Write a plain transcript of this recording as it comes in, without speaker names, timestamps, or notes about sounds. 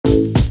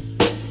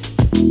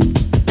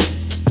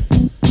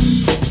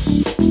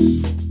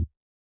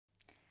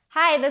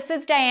Hi, this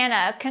is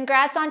Diana.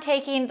 Congrats on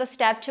taking the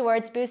step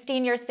towards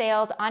boosting your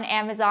sales on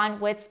Amazon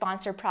with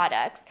sponsored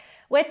products.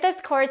 With this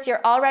course,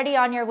 you're already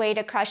on your way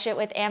to crush it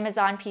with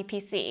Amazon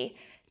PPC.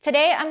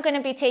 Today, I'm going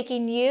to be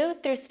taking you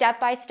through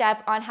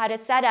step-by-step on how to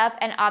set up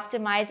and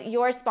optimize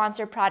your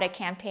sponsored product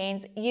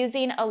campaigns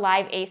using a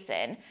live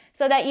ASIN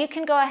so that you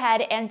can go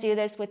ahead and do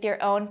this with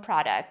your own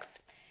products.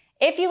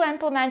 If you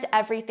implement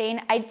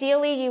everything,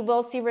 ideally you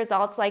will see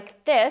results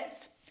like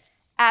this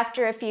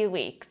after a few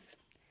weeks.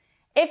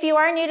 If you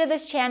are new to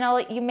this channel,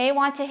 you may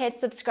want to hit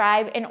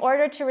subscribe in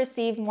order to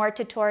receive more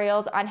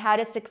tutorials on how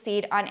to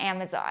succeed on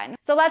Amazon.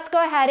 So let's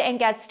go ahead and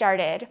get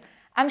started.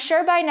 I'm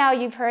sure by now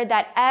you've heard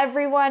that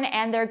everyone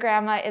and their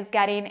grandma is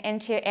getting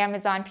into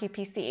Amazon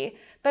PPC,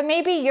 but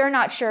maybe you're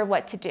not sure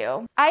what to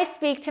do. I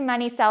speak to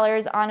many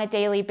sellers on a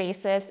daily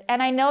basis,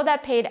 and I know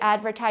that paid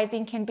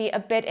advertising can be a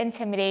bit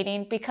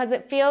intimidating because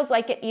it feels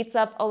like it eats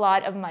up a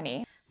lot of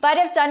money. But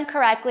if done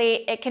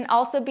correctly, it can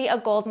also be a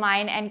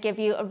goldmine and give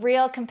you a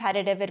real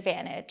competitive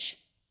advantage.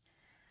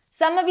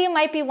 Some of you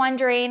might be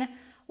wondering,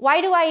 why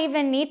do I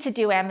even need to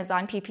do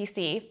Amazon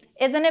PPC?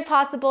 Isn't it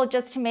possible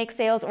just to make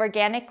sales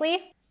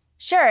organically?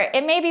 Sure,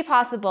 it may be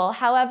possible.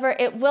 However,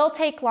 it will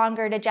take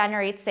longer to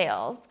generate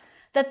sales.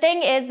 The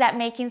thing is that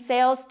making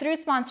sales through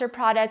sponsored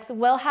products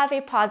will have a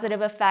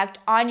positive effect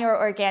on your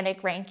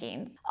organic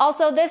ranking.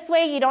 Also, this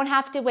way you don't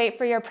have to wait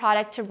for your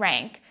product to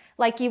rank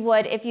like you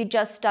would if you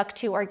just stuck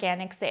to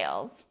organic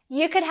sales.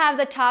 You could have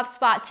the top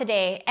spot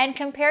today, and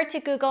compared to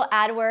Google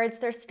AdWords,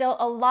 there's still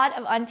a lot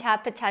of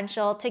untapped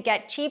potential to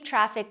get cheap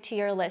traffic to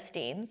your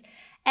listings.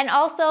 And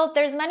also,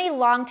 there's many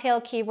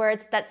long-tail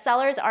keywords that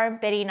sellers aren't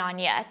bidding on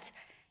yet.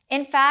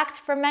 In fact,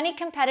 for many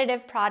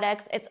competitive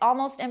products, it's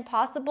almost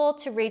impossible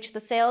to reach the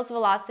sales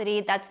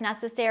velocity that's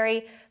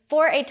necessary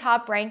for a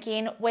top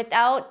ranking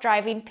without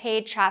driving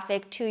paid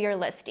traffic to your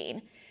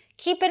listing.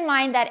 Keep in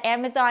mind that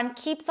Amazon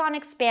keeps on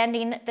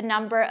expanding the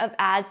number of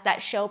ads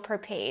that show per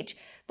page,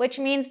 which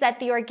means that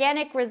the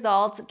organic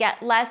results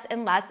get less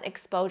and less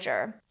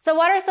exposure. So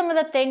what are some of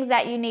the things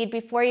that you need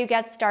before you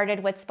get started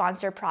with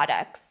sponsored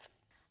products?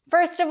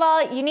 First of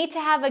all, you need to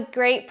have a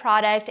great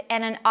product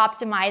and an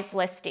optimized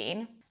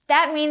listing.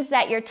 That means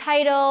that your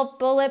title,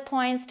 bullet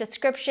points,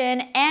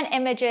 description, and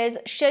images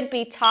should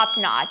be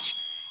top-notch.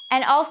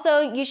 And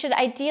also, you should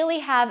ideally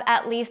have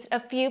at least a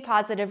few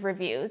positive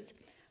reviews.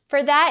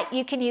 For that,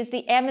 you can use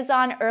the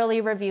Amazon Early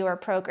Reviewer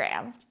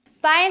program.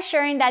 By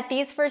ensuring that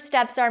these first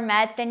steps are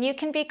met, then you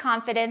can be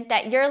confident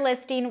that your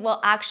listing will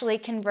actually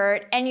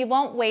convert and you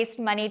won't waste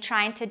money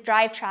trying to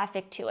drive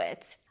traffic to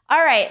it.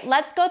 All right,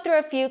 let's go through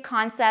a few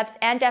concepts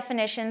and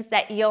definitions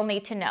that you'll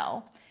need to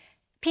know.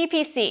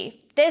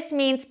 PPC, this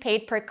means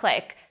paid per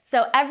click.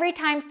 So every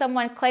time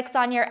someone clicks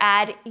on your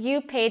ad, you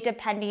pay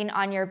depending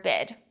on your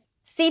bid.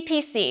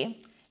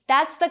 CPC,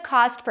 that's the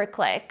cost per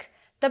click.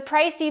 The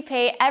price you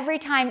pay every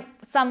time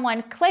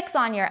someone clicks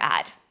on your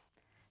ad.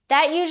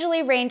 That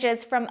usually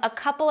ranges from a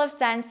couple of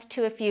cents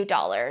to a few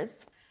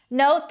dollars.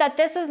 Note that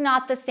this is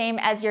not the same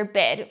as your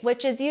bid,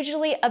 which is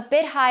usually a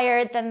bit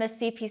higher than the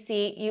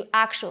CPC you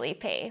actually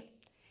pay.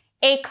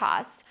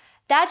 ACoS,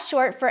 that's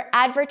short for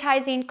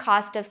advertising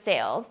cost of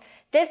sales.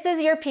 This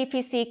is your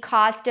PPC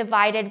cost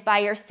divided by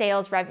your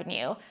sales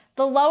revenue.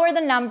 The lower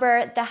the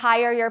number, the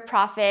higher your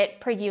profit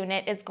per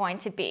unit is going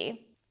to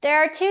be. There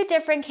are two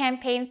different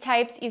campaign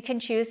types you can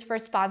choose for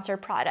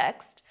sponsored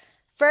products.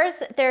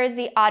 First, there is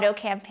the auto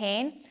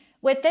campaign.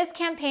 With this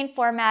campaign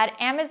format,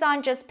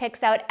 Amazon just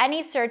picks out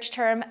any search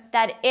term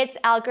that its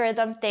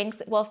algorithm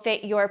thinks will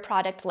fit your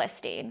product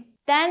listing.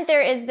 Then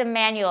there is the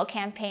manual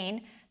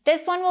campaign.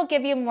 This one will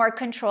give you more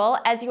control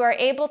as you are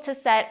able to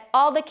set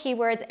all the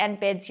keywords and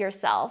bids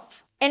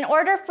yourself. In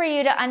order for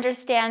you to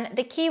understand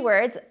the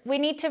keywords, we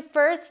need to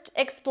first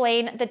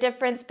explain the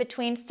difference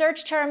between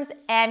search terms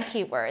and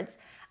keywords.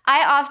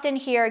 I often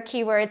hear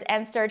keywords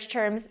and search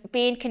terms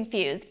being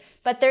confused,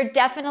 but they're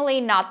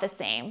definitely not the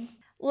same.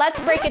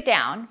 Let's break it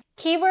down.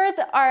 Keywords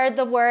are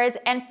the words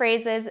and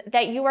phrases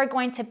that you are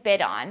going to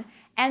bid on,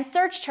 and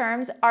search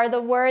terms are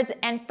the words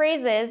and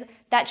phrases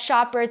that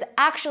shoppers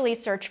actually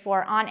search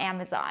for on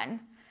Amazon.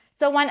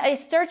 So when a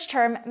search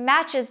term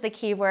matches the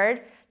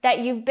keyword that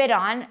you've bid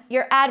on,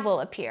 your ad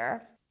will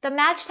appear. The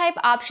match type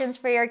options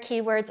for your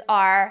keywords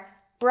are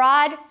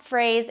broad,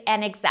 phrase,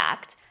 and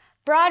exact.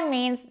 Broad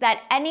means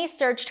that any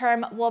search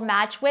term will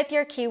match with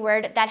your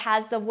keyword that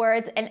has the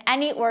words in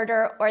any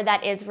order or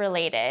that is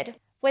related.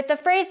 With the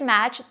phrase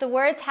match, the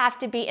words have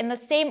to be in the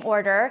same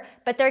order,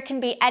 but there can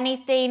be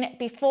anything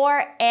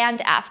before and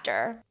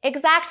after.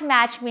 Exact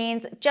match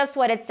means just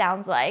what it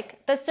sounds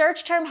like. The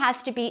search term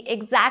has to be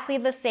exactly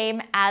the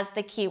same as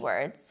the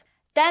keywords.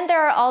 Then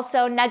there are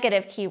also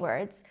negative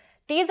keywords.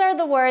 These are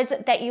the words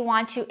that you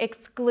want to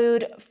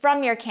exclude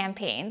from your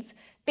campaigns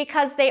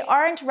because they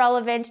aren't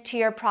relevant to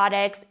your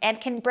products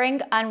and can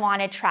bring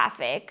unwanted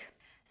traffic.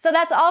 So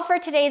that's all for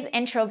today's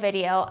intro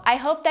video. I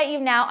hope that you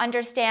now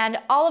understand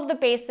all of the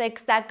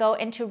basics that go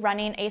into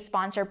running a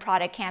sponsored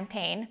product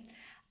campaign.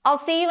 I'll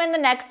see you in the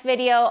next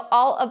video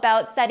all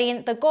about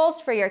setting the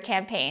goals for your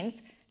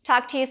campaigns.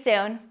 Talk to you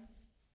soon.